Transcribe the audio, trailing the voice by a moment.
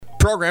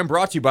Program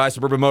brought to you by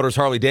Suburban Motors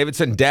Harley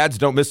Davidson. Dads,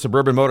 don't miss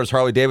Suburban Motors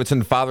Harley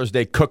Davidson Father's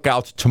Day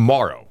cookout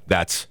tomorrow.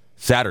 That's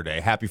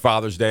Saturday. Happy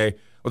Father's Day.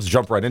 Let's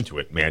jump right into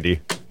it,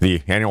 Mandy.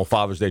 The annual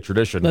Father's Day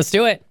tradition. Let's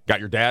do it. Got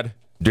your dad?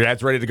 Your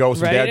dad's ready to go with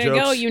some dad jokes? Ready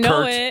to go, you know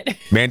Kurt, it.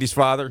 Mandy's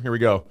father, here we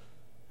go.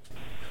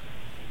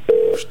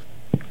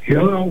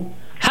 Hello.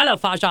 Hello,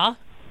 Faja.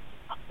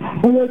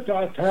 Hello,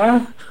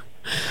 Doctor.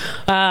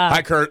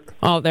 Hi, Kurt.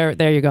 Oh,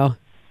 there you go.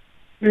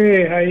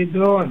 Hey, how you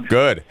doing?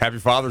 Good. Happy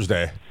Father's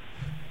Day.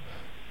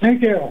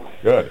 Thank you.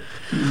 Good.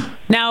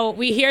 Now,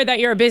 we hear that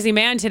you're a busy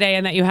man today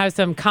and that you have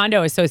some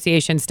condo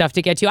association stuff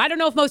to get to. I don't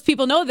know if most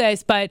people know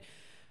this, but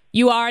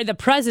you are the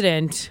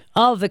president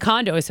of the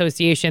condo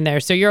association there,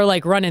 so you're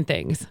like running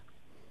things.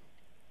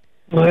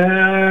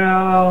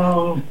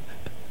 Well,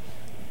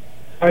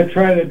 I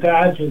try to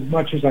dodge as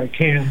much as I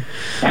can.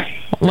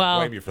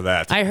 Well, Blame you for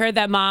that. I heard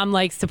that Mom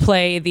likes to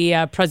play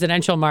the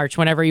presidential march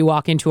whenever you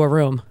walk into a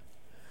room.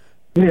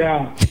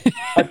 Yeah,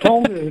 I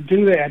told her to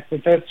do that,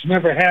 but that's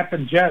never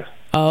happened yet.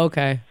 Oh,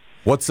 okay.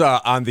 What's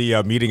on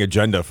the meeting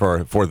agenda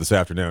for this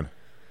afternoon?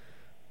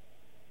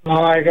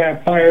 I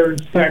got fire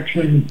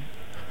inspection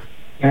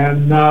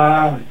and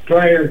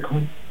dryer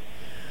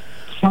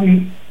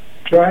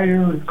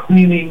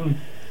cleaning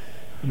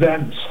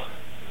vents.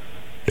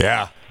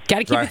 Yeah. Got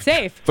to keep it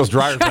safe. Those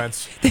dryer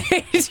vents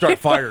start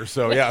fires,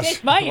 so yes.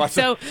 It might. Watch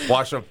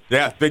them.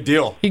 Yeah, big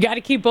deal. You got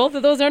to keep both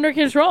of those under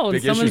control.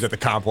 Big issues at the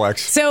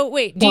complex. So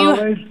wait, They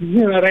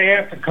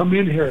have to come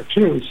in here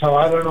too, so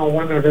I don't know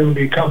when they're going to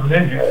be coming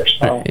in here.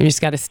 So you just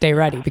got to stay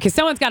ready because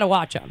someone's got to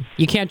watch them.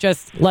 You can't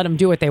just let them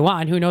do what they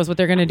want. Who knows what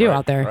they're going to do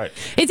out there? Right.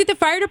 Is it the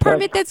fire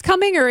department that's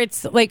coming, or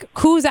it's like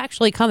who's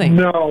actually coming?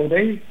 No,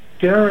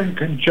 they're in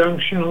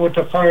conjunction with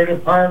the fire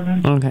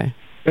department. Okay.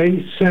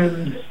 They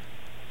send.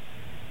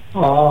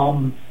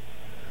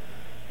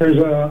 There's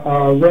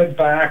a red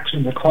box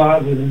in the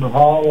closet in the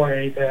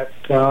hallway that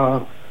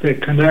they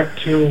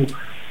connect to,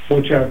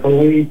 which I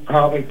believe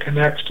probably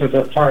connects to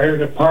the fire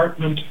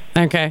department.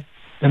 Okay.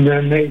 And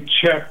then they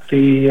check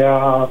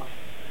the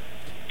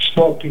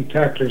smoke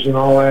detectors and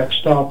all that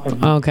stuff.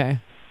 And, Okay.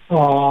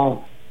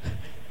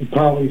 they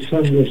probably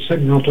send a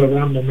signal to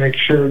them to make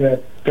sure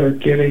that they're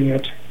getting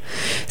it.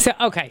 So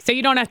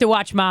you don't have to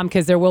watch Mom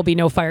because there will be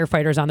no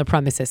firefighters on the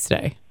premises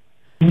today.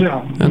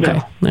 No,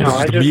 Okay. no.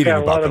 I just got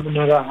to let about them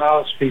into the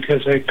house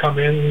because they come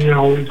in. You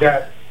know, they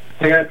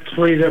got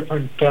 3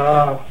 different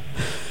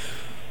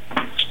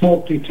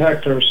smoke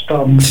detector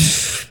stuff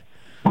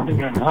in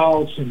the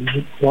house, and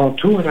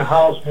 2 in the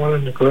house, 1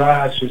 in the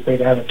garage. Is they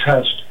got to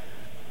test.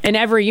 In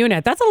every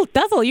unit. That's a.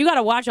 You got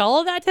to watch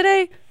all of that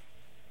today.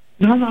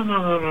 No.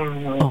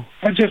 Oh.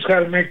 I just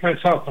got to make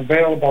myself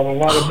available to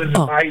let them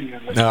into my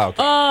unit. No, okay.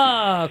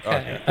 Oh,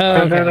 okay.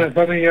 And then if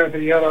any of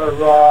the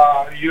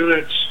other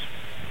units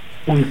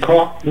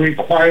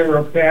require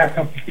a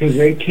backup because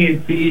they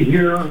can't be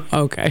here,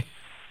 Okay.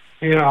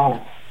 you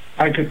know,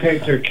 I could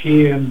take their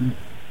key and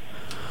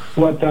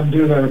let them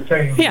do their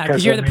thing. Yeah,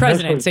 because you're the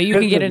president, so you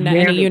can get into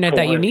any unit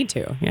that you need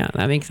to. Yeah,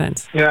 that makes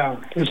sense. Yeah,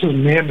 this is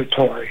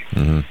mandatory.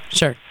 Mm-hmm.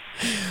 Sure.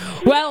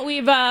 Well,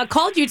 we've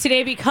called you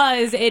today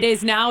because it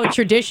is now a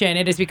tradition.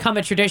 It has become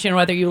a tradition,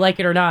 whether you like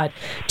it or not,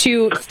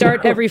 to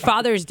start every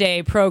Father's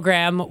Day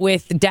program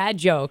with dad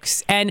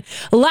jokes. And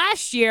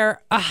last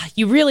year,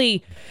 you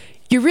really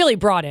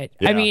brought it.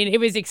 Yeah. I mean, it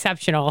was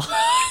exceptional.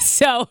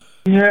 So.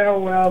 Yeah,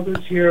 well,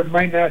 this year it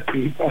might not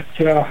be, but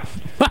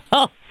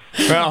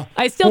Well,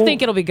 I still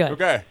think it'll be good.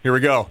 okay, here we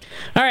go.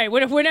 All right,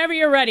 whenever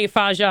you're ready,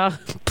 Faja,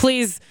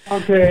 please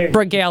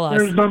regale us.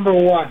 Here's number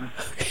 1.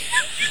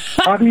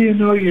 How do you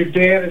know your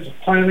dad is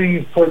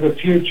planning for the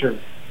future?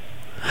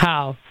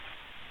 How?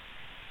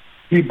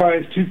 He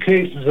buys 2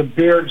 cases of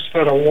beer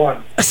instead of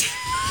 1.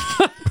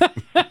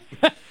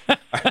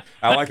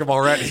 I like him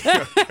already. All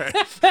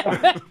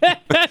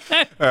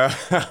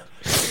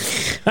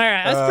right,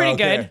 that's pretty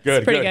good. Good,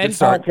 That's pretty good. Good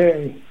start.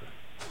 Okay.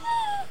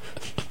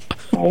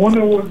 I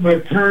wonder what my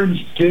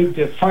parents did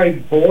to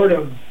fight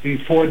boredom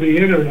before the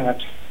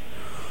internet.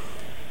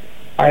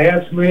 I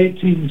asked my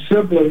 18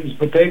 siblings,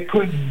 but they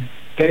couldn't.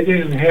 They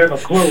didn't have a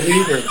clue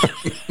either.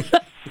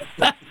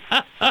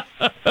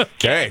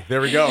 Okay,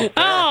 there we go.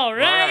 All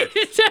right.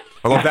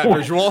 I love that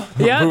visual.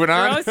 Yep, Moving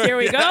on. gross, here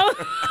we go.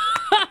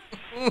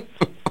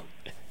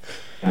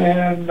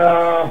 And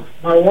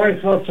my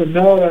wife left a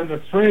note on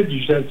the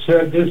fridge that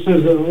said, "This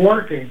isn't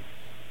working."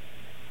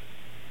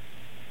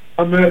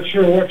 I'm not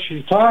sure what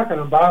she's talking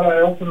about. I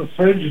opened the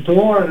fridge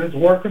door and it's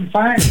working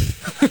fine.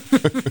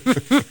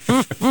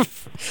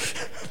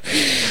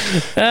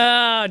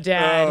 Oh,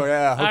 Dad. Oh,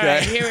 yeah, okay. All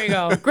right, here we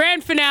go.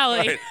 Grand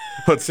finale. Right.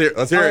 Let's hear it.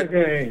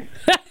 Okay.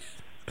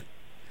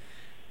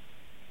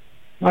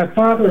 My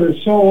father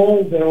is so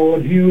old that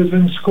when he was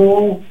in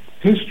school,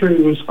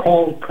 history was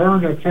called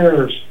current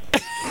affairs.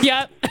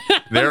 Yep.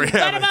 There we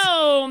have it.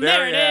 Boom.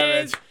 There we have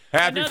it is.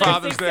 Happy Another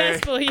Father's Day.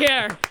 successful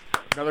year.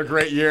 Another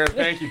great year.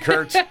 Thank you,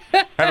 Kurt.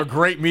 Have a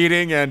great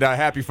meeting, and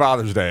happy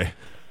Father's Day.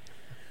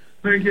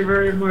 Thank you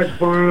very much,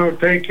 Bono.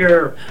 Take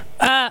care.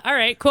 All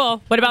right,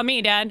 cool. What about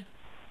me, Dad?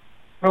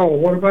 Oh,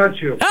 what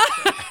about you?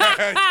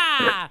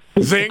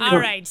 Zing. All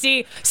right.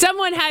 See,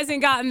 someone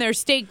hasn't gotten their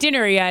steak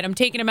dinner yet. I'm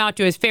taking him out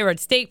to his favorite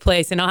steak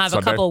place, and I'll have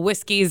Sunday. a couple of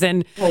whiskeys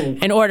and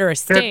order a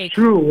steak. That's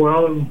true.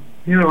 Well,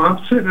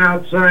 I'm sitting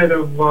outside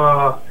of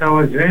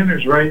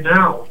Alexander's right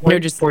now. You're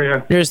just for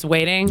you. You're just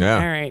waiting. Yeah.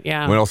 All right.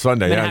 Yeah. Well,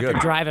 Sunday. I'm Yeah, gonna have good. to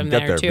drive him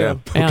Get there too.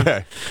 Yeah.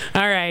 Okay.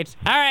 All right.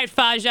 All right,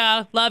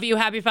 Faja. Love you.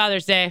 Happy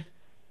Father's Day.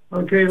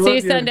 Okay. See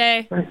you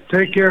Sunday.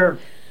 Take care.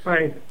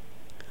 Bye.